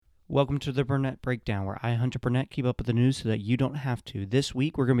Welcome to the Burnett Breakdown, where I, Hunter Burnett, keep up with the news so that you don't have to. This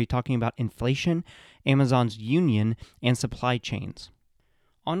week, we're going to be talking about inflation, Amazon's union, and supply chains.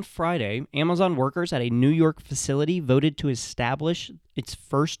 On Friday, Amazon workers at a New York facility voted to establish its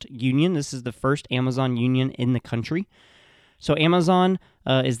first union. This is the first Amazon union in the country. So Amazon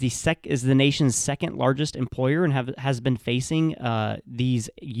is the nation's second largest employer and has been facing these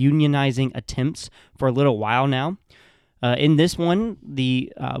unionizing attempts for a little while now. In this one,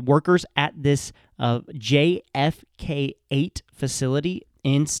 the workers at this JFK8 facility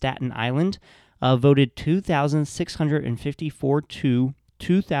in Staten Island voted 2,654 to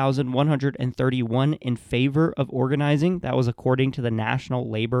 2,131 in favor of organizing. That was according to the National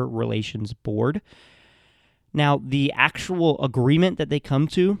Labor Relations Board. Now, the actual agreement that they come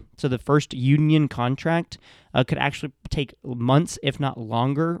to, so the first union contract, could actually take months, if not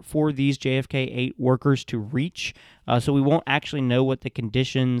longer, for these JFK8 workers to reach. So we won't actually know what the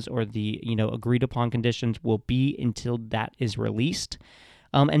conditions or the agreed upon conditions will be until that is released.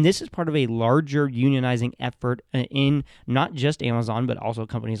 And this is part of a larger unionizing effort in not just Amazon, but also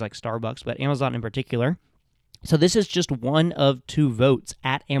companies like Starbucks, but Amazon in particular. So this is just one of two votes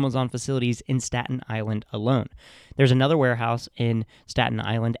at Amazon facilities in Staten Island alone. There's another warehouse in Staten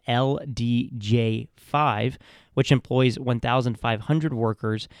Island, LDJ5, which employs 1,500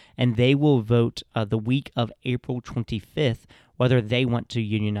 workers, and they will vote the week of April 25th whether they want to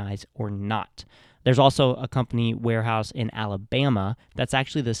unionize or not. There's also a company warehouse in Alabama that's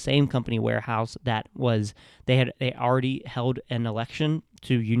actually the same company warehouse that they already held an election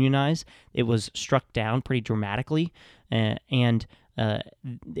to unionize. It was struck down pretty dramatically, and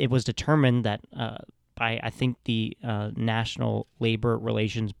it was determined that by, I think, the National Labor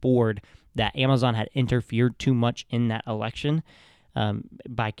Relations Board that Amazon had interfered too much in that election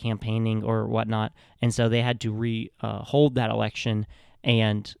by campaigning or whatnot, and so they had to hold that election.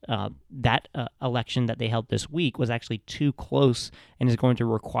 And that election that they held this week was actually too close and is going to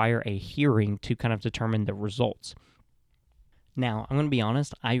require a hearing to kind of determine the results. Now, I'm going to be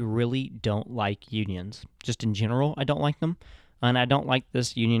honest, I really don't like unions. Just in general, I don't like them, and I don't like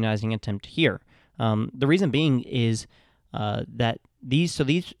this unionizing attempt here. The reason being is that these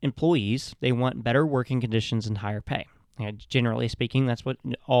employees, they want better working conditions and higher pay. And generally speaking, that's what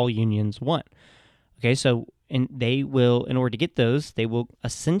all unions want. Okay, so they will, in order to get those, they will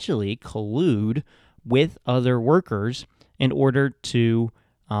essentially collude with other workers in order to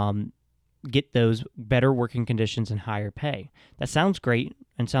get those better working conditions and higher pay. That sounds great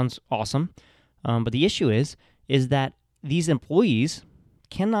and sounds awesome, but the issue is that these employees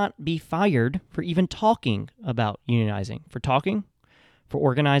cannot be fired for even talking about unionizing. For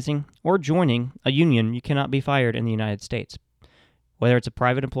organizing, or joining a union, you cannot be fired in the United States. Whether it's a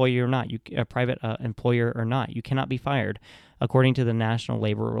private employee or not, employer or not, you cannot be fired, according to the National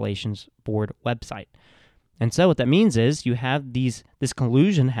Labor Relations Board website. And so what that means is you have this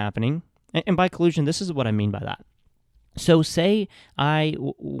collusion happening, and by collusion, this is what I mean by that. So say I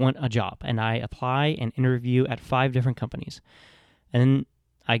want a job, and I apply and interview at 5 different companies, and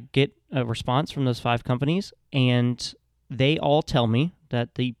I get a response from those 5 companies, and they all tell me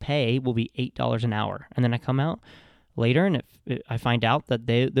that the pay will be $8 an hour, and then I come out later, and I find out that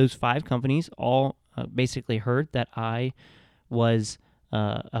those 5 companies all basically heard that I was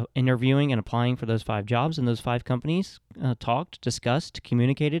interviewing and applying for those 5 jobs, and those 5 companies talked, discussed,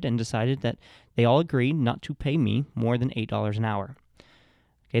 communicated, and decided that they all agreed not to pay me more than $8 an hour.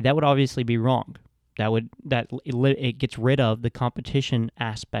 Okay, that would obviously be wrong. It gets rid of the competition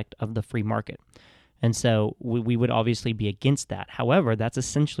aspect of the free market. And so we would obviously be against that. However, that's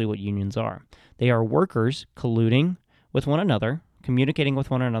essentially what unions are. They are workers colluding with one another, communicating with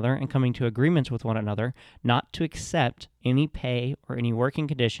one another, and coming to agreements with one another not to accept any pay or any working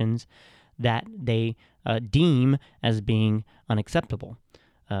conditions that they deem as being unacceptable.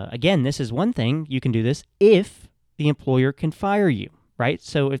 Again, this is one thing. You can do this if the employer can fire you, right?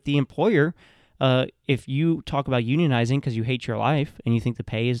 So if the employer... if you talk about unionizing because you hate your life and you think the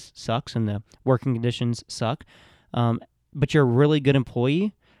pay sucks and the working conditions suck, but you're a really good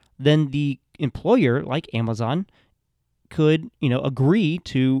employee, then the employer, like Amazon, could agree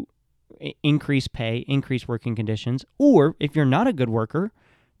to increase pay, increase working conditions, or if you're not a good worker,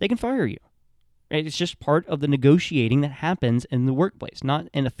 they can fire you. It's just part of the negotiating that happens in the workplace, not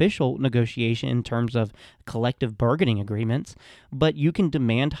an official negotiation in terms of collective bargaining agreements, but you can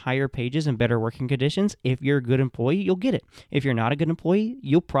demand higher wages and better working conditions. If you're a good employee, you'll get it. If you're not a good employee,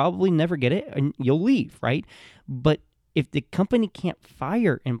 you'll probably never get it and you'll leave, right? But if the company can't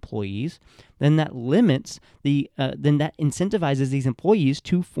fire employees, then that limits then that incentivizes these employees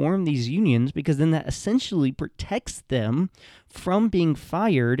to form these unions, because then that essentially protects them from being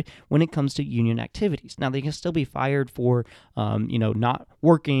fired when it comes to union activities. Now, they can still be fired for not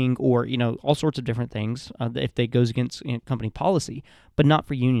working, or all sorts of different things if they goes against company policy, but not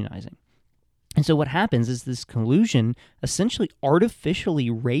for unionizing. And so what happens is this collusion essentially artificially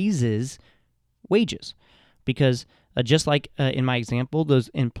raises wages, because just like in my example, those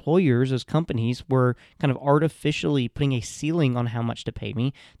employers, those companies were kind of artificially putting a ceiling on how much to pay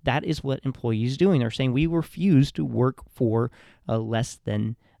me. That is what employees doing. They're saying we refuse to work for less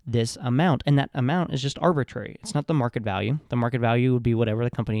than this amount, and that amount is just arbitrary. It's not the market value. The market value would be whatever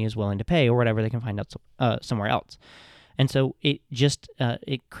the company is willing to pay, or whatever they can find out somewhere else. And so it just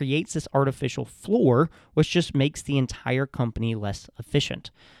it creates this artificial floor, which just makes the entire company less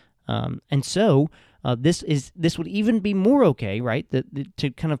efficient. And so this would even be more okay, right?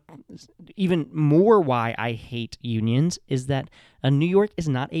 To kind of even more why I hate unions is that New York is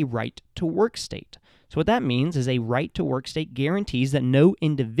not a right-to-work state. So what that means is a right-to-work state guarantees that no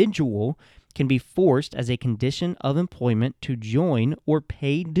individual can be forced as a condition of employment to join or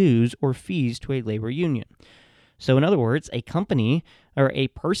pay dues or fees to a labor union. So in other words, a company or a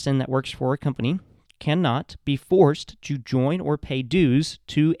person that works for a company cannot be forced to join or pay dues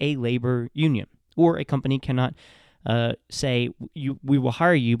to a labor union, or a company cannot say, we will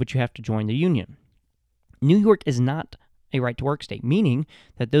hire you, but you have to join the union. New York is not a right-to-work state, meaning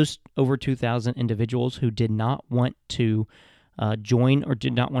that those over 2,000 individuals who did not want to join or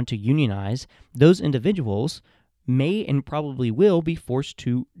did not want to unionize, those individuals may and probably will be forced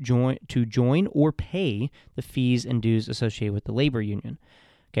to join or pay the fees and dues associated with the labor union.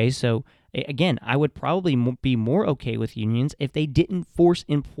 Okay, so again, I would probably be more okay with unions if they didn't force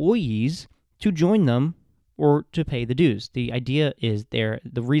employees to join them or to pay the dues. The idea is the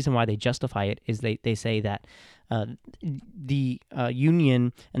reason why they justify it is they say that the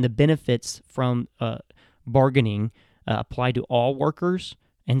union and the benefits from bargaining apply to all workers.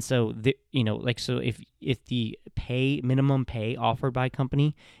 And so, if the minimum pay offered by a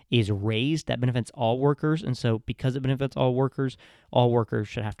company is raised, that benefits all workers. And so because it benefits all workers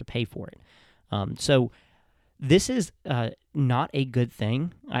should have to pay for it. So this is not a good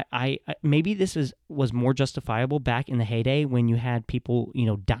thing. I maybe this was more justifiable back in the heyday when you had people,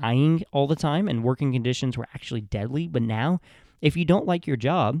 dying all the time and working conditions were actually deadly. But now, if you don't like your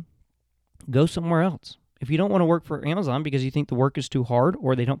job, go somewhere else. If you don't want to work for Amazon because you think the work is too hard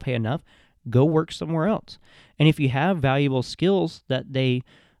or they don't pay enough, go work somewhere else. And if you have valuable skills that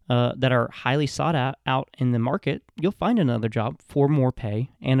that are highly sought out in the market, you'll find another job for more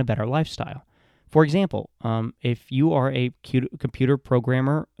pay and a better lifestyle. For example, if you are a computer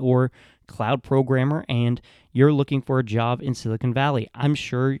programmer or cloud programmer and you're looking for a job in Silicon Valley, I'm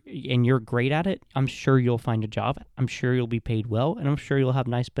sure, and you're great at it, I'm sure you'll find a job. I'm sure you'll be paid well, and I'm sure you'll have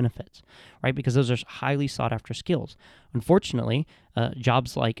nice benefits, right? Because those are highly sought after skills. Unfortunately,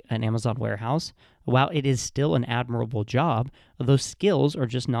 jobs like an Amazon warehouse, while it is still an admirable job, those skills are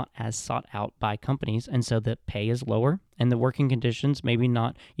just not as sought out by companies, and so the pay is lower, and the working conditions maybe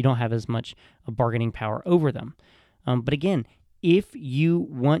not, you don't have as much bargaining power over them. But again, if you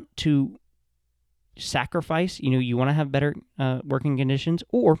want to sacrifice, you want to have better working conditions,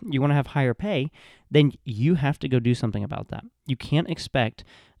 or you want to have higher pay, then you have to go do something about that. You can't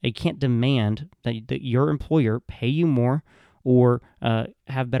demand that your employer pay you more or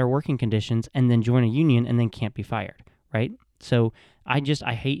have better working conditions and then join a union and then can't be fired, right? So I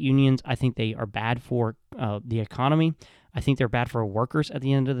hate unions. I think they are bad for the economy. I think they're bad for workers at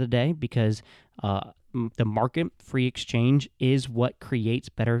the end of the day, because the market, free exchange, is what creates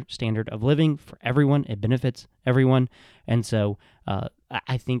better standard of living for everyone. It benefits everyone. And so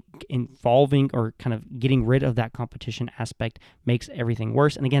I think involving or kind of getting rid of that competition aspect makes everything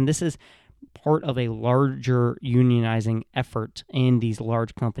worse. And again, this is part of a larger unionizing effort in these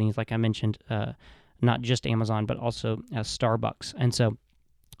large companies, like I mentioned, not just Amazon, but also Starbucks. And so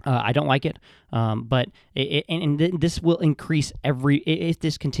I don't like it, but this will increase if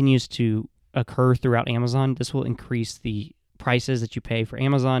this continues to occur throughout Amazon, this will increase the prices that you pay for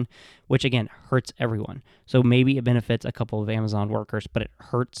Amazon, which again hurts everyone. So maybe it benefits a couple of Amazon workers, but it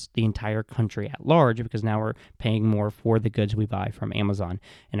hurts the entire country at large, because now we're paying more for the goods we buy from Amazon,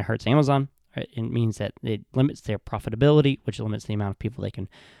 and it hurts Amazon. Right? It means that it limits their profitability, which limits the amount of people they can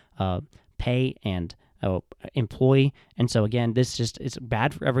pay and employ. And so again, it's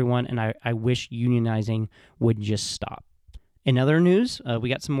bad for everyone, and I wish unionizing would just stop. In other news, we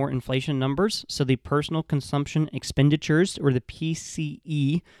got some more inflation numbers. So the personal consumption expenditures, or the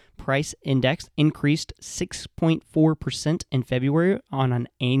PCE price index, increased 6.4% in February on an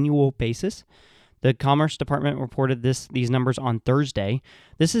annual basis. The Commerce Department reported these numbers on Thursday.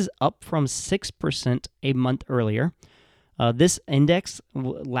 This is up from 6% a month earlier. This index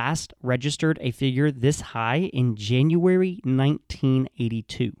last registered a figure this high in January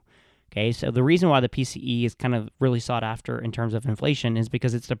 1982. Okay, so the reason why the PCE is kind of really sought after in terms of inflation is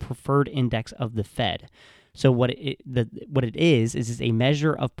because it's the preferred index of the Fed. So what it is a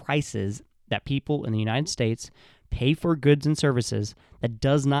measure of prices that people in the United States pay for goods and services that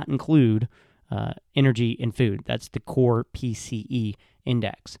does not include energy and food. That's the core PCE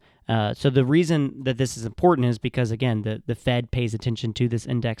index. So the reason that this is important is because, again, the Fed pays attention to this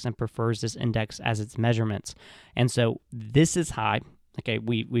index and prefers this index as its measurements. And so this is high. Okay,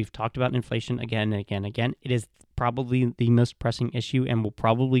 we've talked about inflation again and again and again. It is probably the most pressing issue and will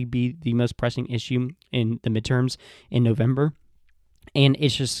probably be the most pressing issue in the midterms in November. And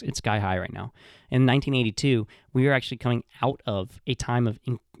it's sky high right now. In 1982, we were actually coming out of a time of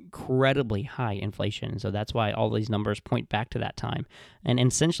incredibly high inflation. So that's why all these numbers point back to that time. And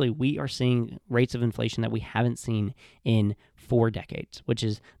essentially, we are seeing rates of inflation that we haven't seen in 4 decades, which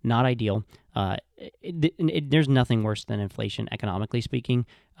is not ideal. There's nothing worse than inflation, economically speaking.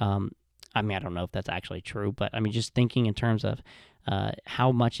 I don't know if that's actually true, but just thinking in terms of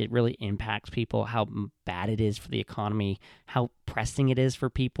how much it really impacts people, how bad it is for the economy, how pressing it is for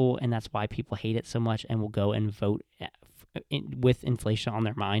people, and that's why people hate it so much and will go and vote with inflation on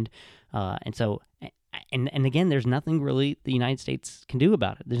their mind. And again, there's nothing really the United States can do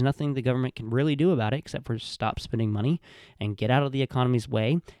about it. There's nothing the government can really do about it except for stop spending money and get out of the economy's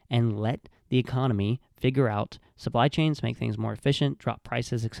way and let the economy figure out supply chains, make things more efficient, drop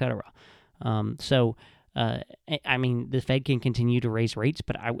prices, etc. The Fed can continue to raise rates,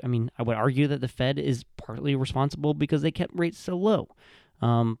 but I would argue that the Fed is partly responsible because they kept rates so low.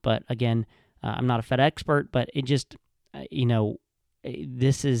 But again, I'm not a Fed expert, but it just,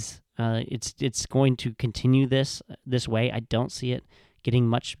 this is, it's going to continue this way. I don't see it getting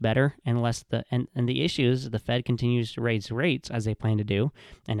much better unless and the issue is the Fed continues to raise rates as they plan to do,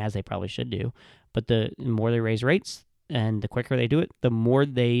 and as they probably should do. But the more they raise rates and the quicker they do it, the more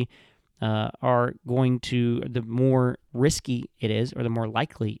they the more risky it is, or the more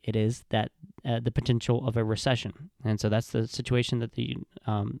likely it is that the potential of a recession. And so that's the situation that the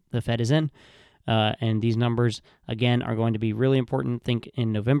Fed is in. And these numbers, again, are going to be really important, I think,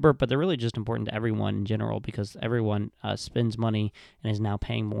 in November, but they're really just important to everyone in general because everyone spends money and is now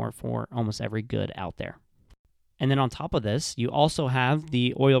paying more for almost every good out there. And then on top of this, you also have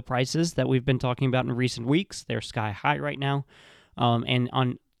the oil prices that we've been talking about in recent weeks. They're sky high right now. And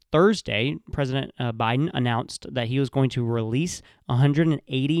on Thursday, President Biden announced that he was going to release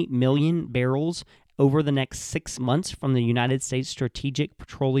 180 million barrels over the next 6 months from the United States Strategic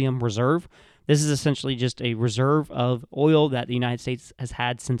Petroleum Reserve. This is essentially just a reserve of oil that the United States has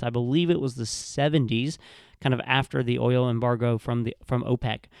had since, I believe it was the 70s, kind of after the oil embargo from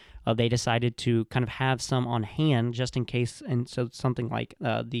OPEC. They decided to kind of have some on hand just in case, and so something like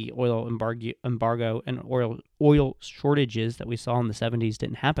the oil embargo and oil shortages that we saw in the 70s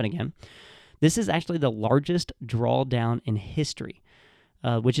didn't happen again. This is actually the largest drawdown in history,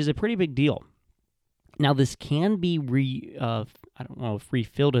 which is a pretty big deal. Now, this can be I don't know if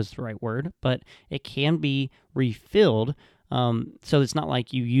refilled is the right word, but it can be refilled. So it's not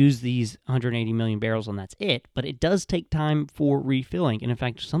like you use these 180 million barrels and that's it, but it does take time for refilling. And in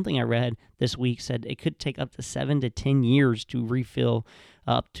fact, something I read this week said it could take up to 7 to 10 years to refill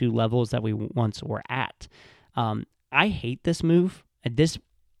up to levels that we once were at. I hate this move. This,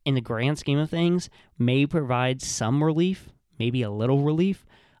 in the grand scheme of things, may provide some relief, maybe a little relief,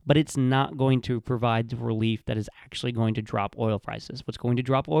 but it's not going to provide the relief that is actually going to drop oil prices. What's going to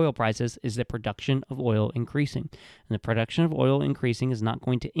drop oil prices is the production of oil increasing. And the production of oil increasing is not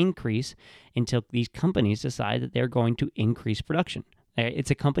going to increase until these companies decide that they're going to increase production.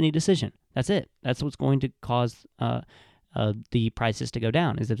 It's a company decision. That's it. That's what's going to cause the prices to go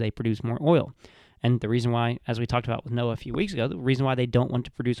down, is if they produce more oil. And the reason why, as we talked about with Noah a few weeks ago, the reason why they don't want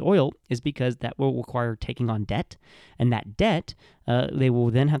to produce oil is because that will require taking on debt. And that debt, they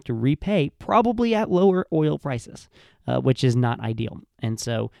will then have to repay, probably at lower oil prices, which is not ideal. And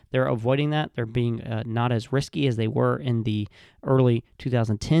so they're avoiding that. They're being not as risky as they were in the early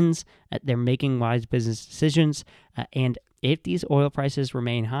 2010s. They're making wise business decisions. And if these oil prices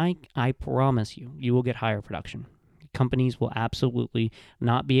remain high, I promise you will get higher production. Companies will absolutely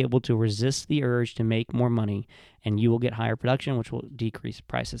not be able to resist the urge to make more money, and you will get higher production, which will decrease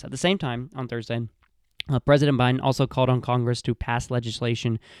prices. At the same time, on Thursday, President Biden also called on Congress to pass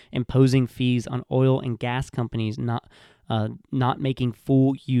legislation imposing fees on oil and gas companies not making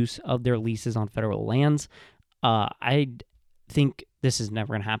full use of their leases on federal lands. I think this is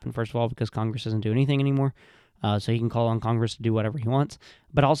never going to happen, first of all, because Congress doesn't do anything anymore. So he can call on Congress to do whatever he wants.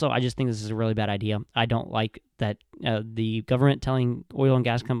 But also, I just think this is a really bad idea. I don't like that the government telling oil and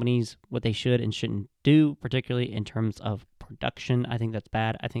gas companies what they should and shouldn't do, particularly in terms of production. I think that's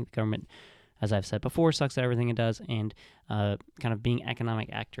bad. I think the government, as I've said before, sucks at everything it does, and kind of being economic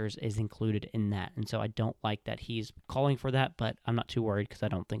actors is included in that. And so I don't like that he's calling for that, but I'm not too worried because I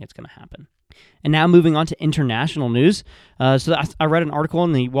don't think it's going to happen. And now moving on to international news. So I read an article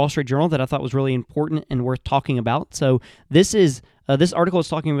in the Wall Street Journal that I thought was really important and worth talking about. So this article is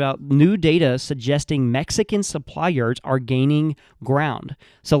talking about new data suggesting Mexican suppliers are gaining ground.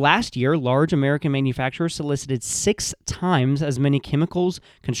 So last year, large American manufacturers solicited 6 times as many chemicals,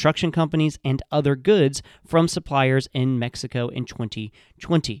 construction companies, and other goods from suppliers in Mexico in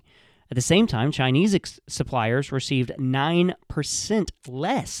 2020. At the same time, Chinese suppliers received 9%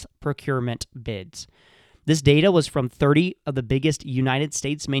 less procurement bids. This data was from 30 of the biggest United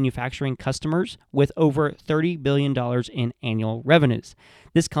States manufacturing customers with over $30 billion in annual revenues.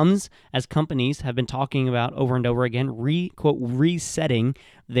 This comes as companies have been talking about over and over again, resetting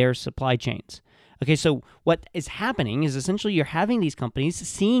their supply chains. Okay, so what is happening is essentially you're having these companies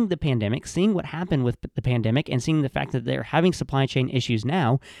seeing the pandemic, seeing what happened with the pandemic, and seeing the fact that they're having supply chain issues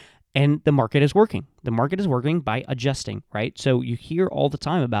now. And the market is working. The market is working by adjusting, right? So you hear all the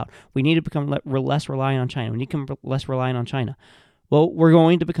time about we need to become less reliant on China. We need to become less reliant on China. Well, we're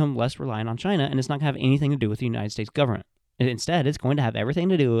going to become less reliant on China, and it's not going to have anything to do with the United States government. Instead, it's going to have everything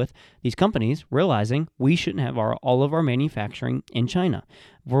to do with these companies realizing we shouldn't have all of our manufacturing in China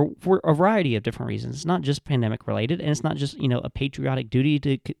for a variety of different reasons. It's not just pandemic related, and it's not just a patriotic duty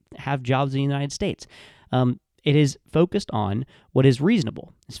to have jobs in the United States. It is focused on what is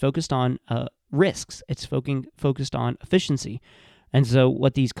reasonable. It's focused on risks. It's focused on efficiency. And so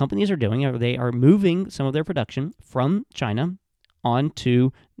what these companies are doing are they are moving some of their production from China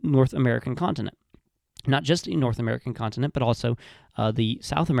onto North American continent. Not just the North American continent, but also the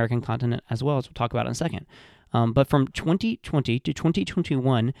South American continent as well, as we'll talk about in a second. But from 2020 to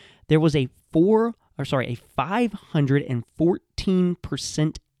 2021, there was a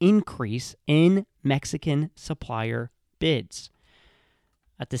 514% increase in Mexican supplier bids.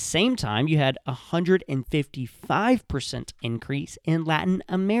 At the same time, you had a 155% increase in Latin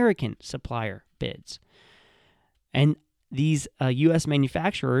American supplier bids. And these U.S.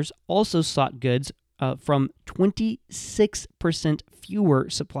 manufacturers also sought goods from 26% fewer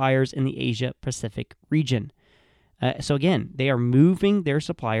suppliers in the Asia-Pacific region. So again, they are moving their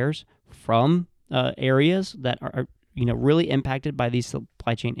suppliers from areas that are really impacted by these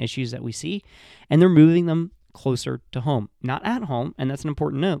supply chain issues that we see, and they're moving them closer to home, not at home, and that's an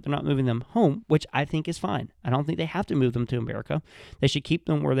important note. They're not moving them home, which I think is fine. I don't think they have to move them to America. They should keep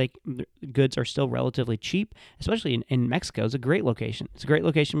them where goods are still relatively cheap, especially in Mexico. It's a great location. It's a great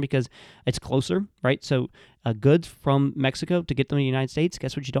location because it's closer, right? So goods from Mexico to get them to the United States,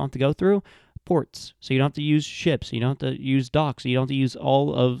 guess what you don't have to go through? Ports. So you don't have to use ships. You don't have to use docks. You don't have to use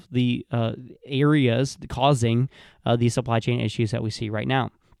all of the areas causing these supply chain issues that we see right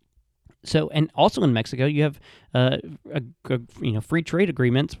now. So, and also in Mexico, you have free trade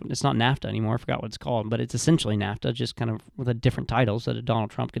agreements. It's not NAFTA anymore. I forgot what it's called, but it's essentially NAFTA, just kind of with a different title, so that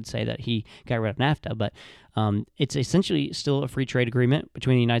Donald Trump could say that he got rid of NAFTA. But it's essentially still a free trade agreement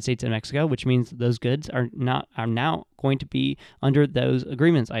between the United States and Mexico, which means those goods are now going to be under those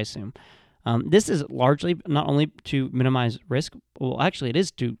agreements, I assume. This is largely not only to minimize risk. Well, actually, it is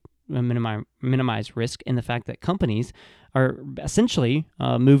to minimize risk in the fact that companies are essentially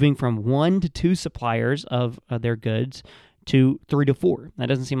moving from 1 to 2 suppliers of their goods to 3 to 4. That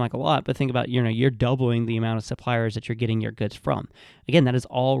doesn't seem like a lot, but think about you're doubling the amount of suppliers that you're getting your goods from. Again, that is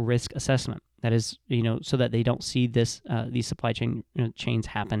all risk assessment. That is so that they don't see these supply chain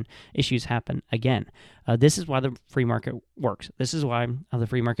issues happen again. This is why the free market works. This is why the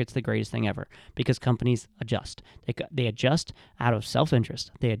free market's the greatest thing ever, because companies adjust. They adjust out of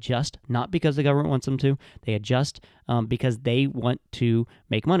self-interest. They adjust not because the government wants them to. They adjust because they want to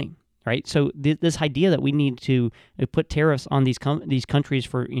make money. Right, so this idea that we need to put tariffs on these countries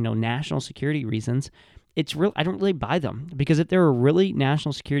for national security reasons, it's real. I don't really buy them, because if there are really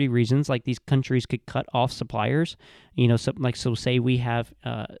national security reasons, like these countries could cut off suppliers, so say we have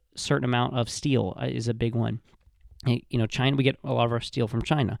a certain amount of steel is a big one. China, we get a lot of our steel from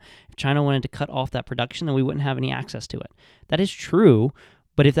China. If China wanted to cut off that production, then we wouldn't have any access to it. That is true,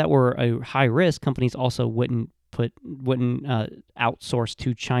 but if that were a high risk, companies also wouldn't wouldn't outsource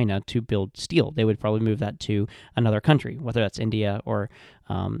to China to build steel. They would probably move that to another country, whether that's India or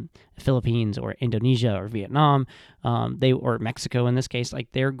Philippines or Indonesia or Vietnam, or Mexico in this case.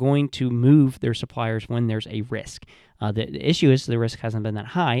 Like, they're going to move their suppliers when there's a risk. The issue is the risk hasn't been that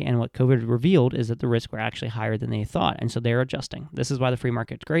high, and what COVID revealed is that the risks were actually higher than they thought, and so they're adjusting. This is why the free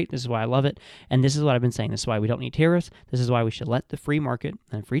market's great. This is why I love it, and this is what I've been saying. This is why we don't need tariffs. This is why we should let the free market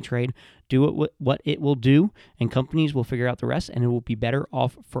and free trade do what it will do, and companies will figure out the rest, and it will be better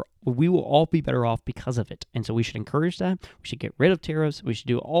off we will all be better off because of it. And so we should encourage that. We should get rid of tariffs. We should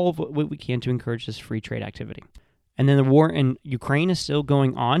do all of what we can to encourage this free trade activity. And then the war in Ukraine is still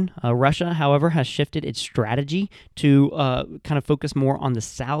going on. Russia, however, has shifted its strategy to kind of focus more on the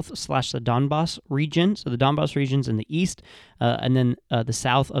south/the Donbass region. So the Donbass region's in the east, and then the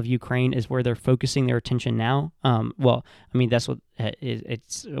south of Ukraine is where they're focusing their attention now. That's what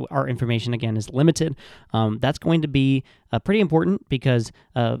it's. Our information again is limited. That's going to be pretty important because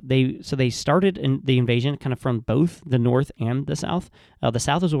they started in the invasion kind of from both the north and the south. The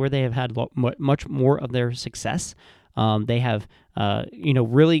south is where they have had much more of their success. They have,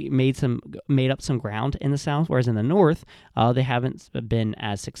 really made up some ground in the south, whereas in the north, they haven't been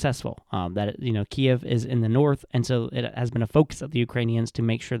as successful. Kiev is in the north, and so it has been a focus of the Ukrainians to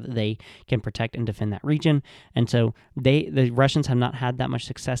make sure that they can protect and defend that region. And so the Russians have not had that much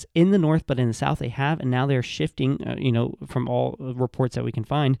success in the north, but in the south they have, and now they're shifting, from all reports that we can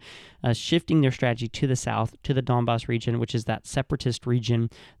find, shifting their strategy to the south, to the Donbass region, which is that separatist region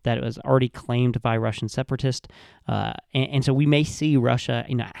that was already claimed by Russian separatists. And so we may see Russia,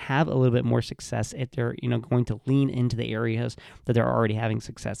 have a little bit more success if they're, going to lean into the areas that they're already having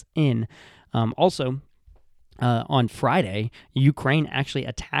success in. On Friday, Ukraine actually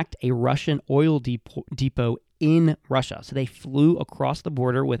attacked a Russian oil depot in Russia. So they flew across the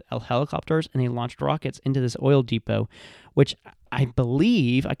border with helicopters and they launched rockets into this oil depot, which I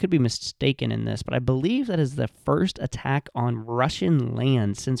believe, I could be mistaken in this, but I believe that is the first attack on Russian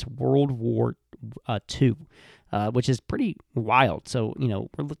land since World War II. Which is pretty wild. So, we're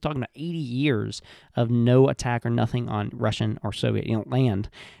talking about 80 years of no attack or nothing on Russian or Soviet land.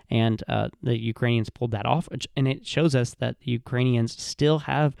 And the Ukrainians pulled that off. And it shows us that the Ukrainians still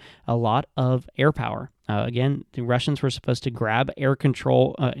have a lot of air power. Again, the Russians were supposed to grab air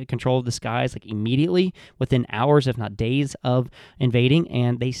control of the skies immediately within hours, if not days of invading.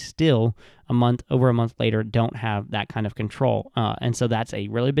 And they still, over a month later, don't have that kind of control. And so that's a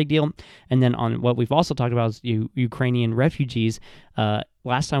really big deal. And then on what we've also talked about is Ukrainian refugees.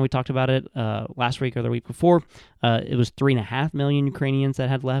 Last time we talked about it, last week or the week before, it was 3.5 million Ukrainians that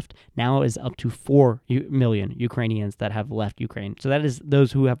had left. Now it is up to 4 million Ukrainians that have left Ukraine. So that is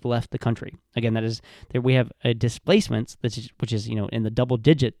those who have left the country. Again, that is that we have displacements, which is in the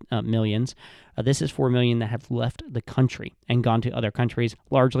double-digit millions. This is 4 million that have left the country and gone to other countries,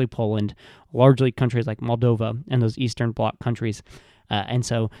 largely Poland, largely countries like Moldova and those Eastern Bloc countries. And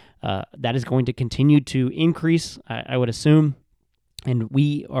so that is going to continue to increase, I would assume. And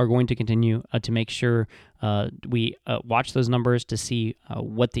we are going to continue to make sure we watch those numbers to see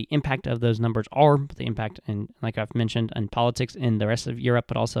what the impact of those numbers are, the impact, and like I've mentioned, in politics in the rest of Europe,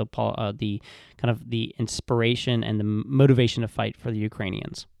 but also the kind of the inspiration and the motivation to fight for the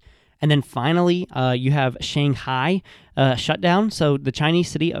Ukrainians. And then finally, you have Shanghai shut down. So the Chinese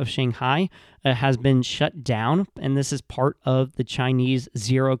city of Shanghai has been shut down, and this is part of the Chinese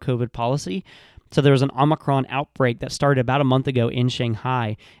zero COVID policy. So there was an Omicron outbreak that started about a month ago in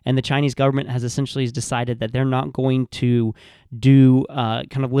Shanghai, and the Chinese government has essentially decided that they're not going to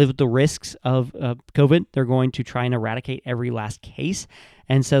live with the risks of COVID. They're going to try and eradicate every last case.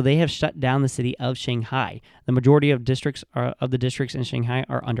 And so they have shut down the city of Shanghai. The majority of the districts in Shanghai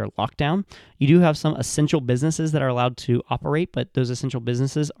are under lockdown. You do have some essential businesses that are allowed to operate, but those essential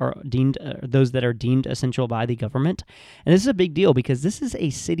businesses are deemed those that are deemed essential by the government. And this is a big deal because this is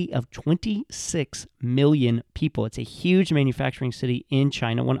a city of 26 million people. It's a huge manufacturing city in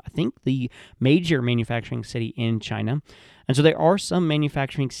China, I think the major manufacturing city in China. And so there are some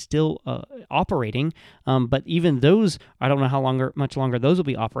manufacturing still operating, but even those, I don't know much longer those will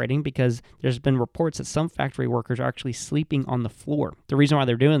be operating because there's been reports that some factory workers are actually sleeping on the floor. The reason why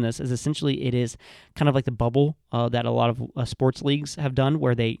they're doing this is essentially it is kind of like the bubble that a lot of sports leagues have done,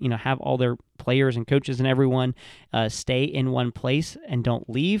 where they have all their players and coaches and everyone stay in one place and don't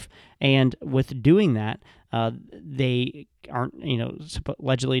leave. And with doing that, they aren't,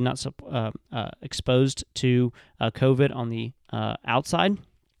 allegedly not exposed to COVID on the outside.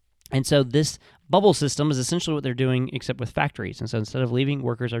 And so this bubble system is essentially what they're doing, except with factories. And so instead of leaving,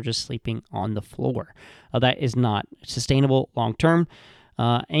 workers are just sleeping on the floor. That is not sustainable long term.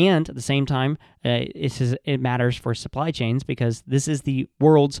 And at the same time, it matters for supply chains because this is the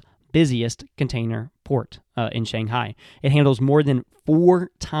world's busiest container port in Shanghai. It handles more than 4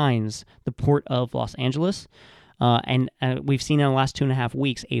 times the port of Los Angeles. And we've seen in the last 2.5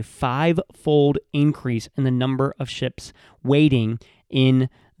 weeks a 5-fold increase in the number of ships waiting in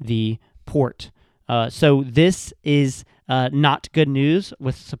the port. So this is not good news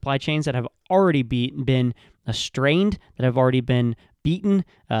with supply chains that have already been strained, that have already been beaten,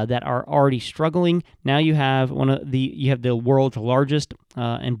 that are already struggling. Now you have the world's largest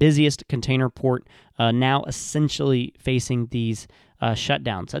and busiest container port now essentially facing these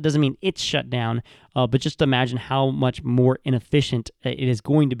shutdowns. That doesn't mean it's shut down, but just imagine how much more inefficient it is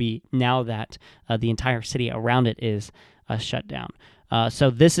going to be now that the entire city around it is shut down. So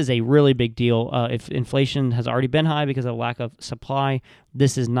this is a really big deal. If inflation has already been high because of lack of supply,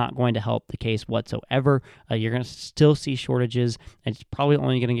 this is not going to help the case whatsoever. You're going to still see shortages, and it's probably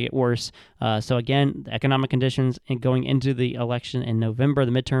only going to get worse. So again, the economic conditions and going into the election in November,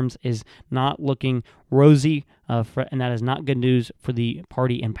 the midterms, is not looking rosy, and that is not good news for the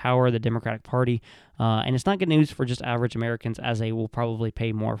party in power, the Democratic Party. And it's not good news for just average Americans, as they will probably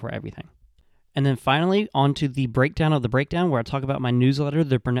pay more for everything. And then finally, on to the breakdown of the breakdown, where I talk about my newsletter,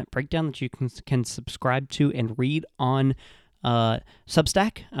 the Burnett Breakdown, that you can subscribe to and read on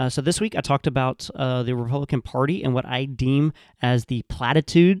Substack. So this week I talked about the Republican Party and what I deem as the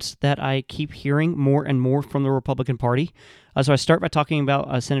platitudes that I keep hearing more and more from the Republican Party. So I start by talking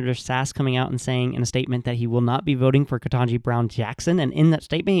about Senator Sasse coming out and saying in a statement that he will not be voting for Ketanji Brown Jackson. And in that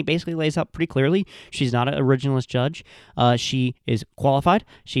statement, he basically lays out pretty clearly she's not an originalist judge. She is qualified.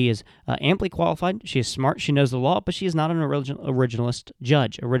 She is amply qualified. She is smart. She knows the law, but she is not an originalist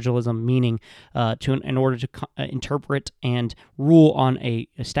judge. Originalism meaning in order to interpret and rule on a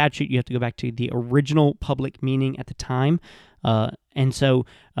statute, you have to go back to the original public meaning at the time. And so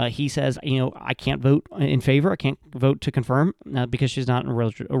he says, I can't vote in favor. I can't vote to confirm because she's not an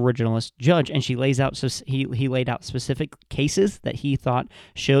originalist judge. And she lays out, so he laid out specific cases that he thought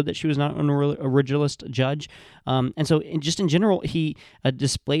showed that she was not an originalist judge. And so just in general, he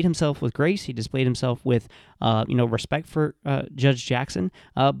displayed himself with grace. He displayed himself with, respect for Judge Jackson,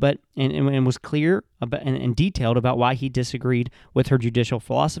 and was clear and detailed about why he disagreed with her judicial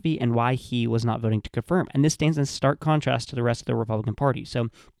philosophy and why he was not voting to confirm. And this stands in stark contrast to the rest of the Republican Party. So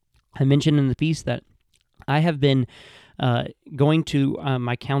I mentioned in the piece that I have been going to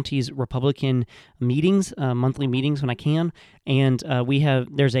my county's Republican meetings, monthly meetings when I can, and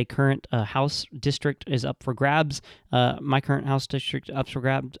there's a current House district is up for grabs. My current House district is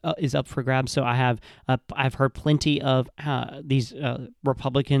up for grabs. So I've heard plenty of these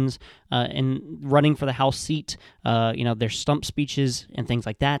Republicans in running for the House seat. Their stump speeches and things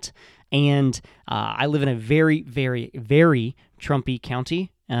like that. And I live in a very, very, very Trumpy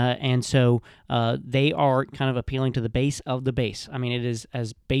county. And so they are kind of appealing to the base of the base. I mean, it is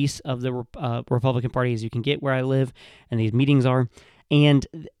as base of the Republican Party as you can get where I live, and these meetings are. And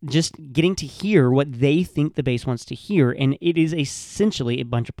just getting to hear what they think the base wants to hear, and it is essentially a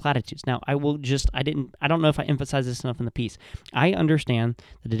bunch of platitudes. Now, I don't know if I emphasize this enough in the piece. I understand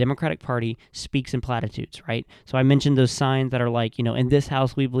that the Democratic Party speaks in platitudes, right? So I mentioned those signs that are like, in this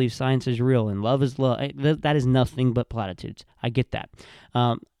house we believe science is real and love is love. That is nothing but platitudes. I get that.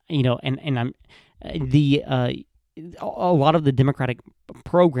 And I'm a lot of the Democratic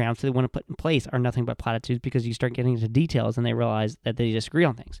programs they want to put in place are nothing but platitudes because you start getting into details and they realize that they disagree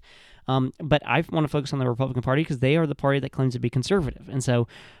on things. But I want to focus on the Republican Party because they are the party that claims to be conservative. And so,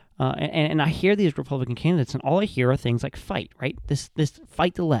 and I hear these Republican candidates, and all I hear are things like fight, right? This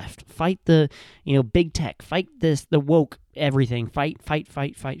fight the left, fight the big tech, fight the woke everything, fight.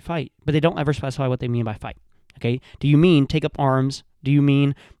 But they don't ever specify what they mean by fight. Okay? Do you mean take up arms? Do you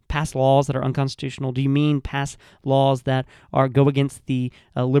mean pass laws that are unconstitutional? Do you mean pass laws that go against the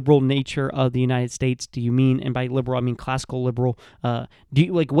liberal nature of the United States? Do you mean, and by liberal I mean classical liberal? What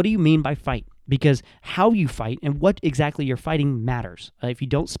do you mean by fight? Because how you fight and what exactly you're fighting matters. If you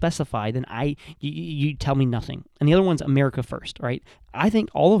don't specify, then you tell me nothing. And the other one's America first, right? I think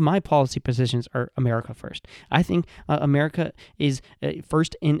all of my policy positions are America first. I think America is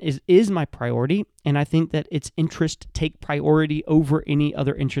first and is my priority, and I think that its interests take priority over any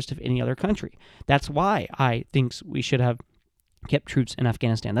other interest of any other country. That's why I think we should have kept troops in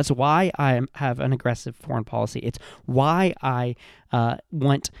Afghanistan. That's why I have an aggressive foreign policy. It's why I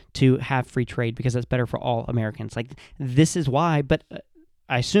want to have free trade, because that's better for all Americans. This is why, but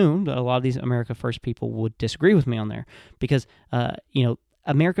I assume that a lot of these America First people would disagree with me on there because,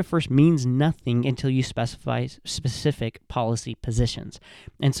 America First means nothing until you specify specific policy positions.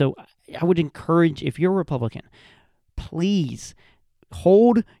 And so I would encourage, if you're a Republican, please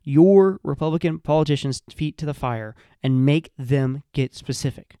Hold your Republican politicians' feet to the fire and make them get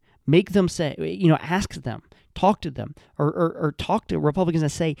specific. Make them say, ask them, talk to them, or talk to Republicans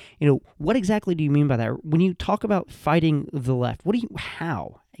and say, what exactly do you mean by that? When you talk about fighting the left,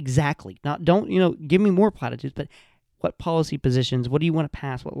 how exactly? Don't give me more platitudes, but what policy positions, what do you want to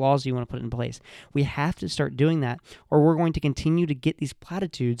pass, what laws do you want to put in place? We have to start doing that, or we're going to continue to get these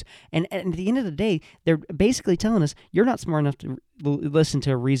platitudes. And at the end of the day, they're basically telling us, you're not smart enough to listen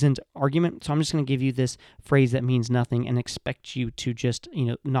to a reasoned argument, so I'm just going to give you this phrase that means nothing and expect you to just,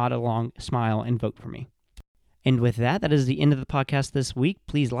 nod along, smile, and vote for me. And with that, that is the end of the podcast this week.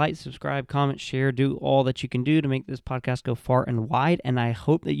 Please like, subscribe, comment, share, do all that you can do to make this podcast go far and wide. And I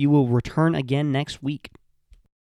hope that you will return again next week.